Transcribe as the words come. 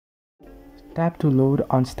Tap to load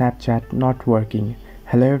on Snapchat not working.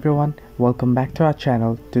 Hello everyone, welcome back to our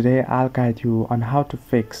channel. Today I'll guide you on how to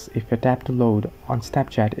fix if your tap to load on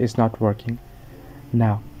Snapchat is not working.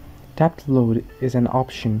 Now, tap to load is an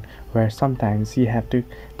option where sometimes you have to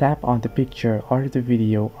tap on the picture or the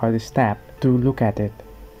video or the snap to look at it.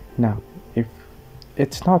 Now, if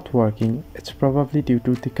it's not working, it's probably due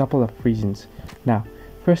to the couple of reasons. Now,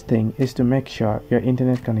 first thing is to make sure your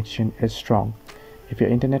internet connection is strong. If your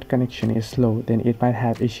internet connection is slow, then it might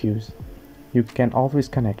have issues. You can always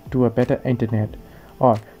connect to a better internet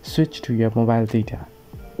or switch to your mobile data.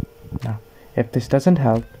 Now, if this doesn't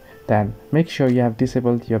help, then make sure you have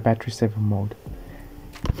disabled your battery saver mode.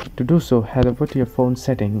 To do so, head over to your phone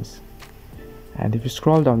settings, and if you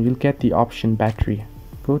scroll down, you'll get the option battery.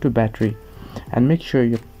 Go to battery and make sure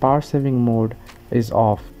your power saving mode is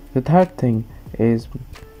off. The third thing is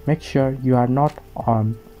make sure you are not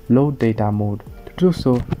on low data mode. To do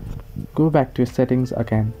so, go back to your settings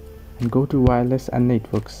again and go to wireless and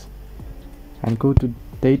networks and go to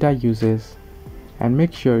data uses and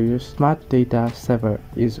make sure your smart data saver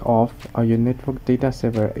is off or your network data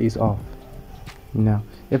saver is off. Now,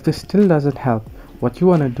 if this still doesn't help, what you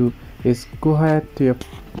want to do is go ahead to your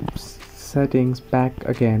settings back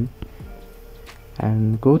again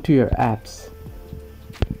and go to your apps,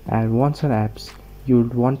 and once on apps you'll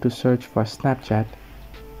want to search for Snapchat,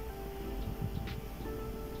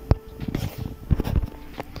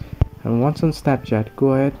 and once on Snapchat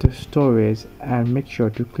go ahead to storage and make sure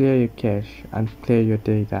to clear your cache and clear your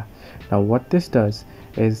data. Now what this does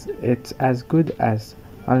is it's as good as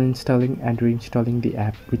uninstalling and reinstalling the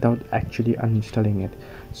app without actually uninstalling it.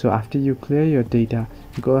 So after you clear your data,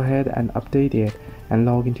 go ahead and update it and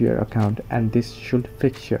log into your account, and this should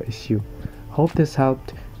fix your issue. Hope this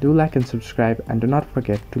helped. Do like and subscribe, and do not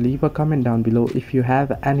forget to leave a comment down below if you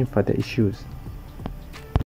have any further issues.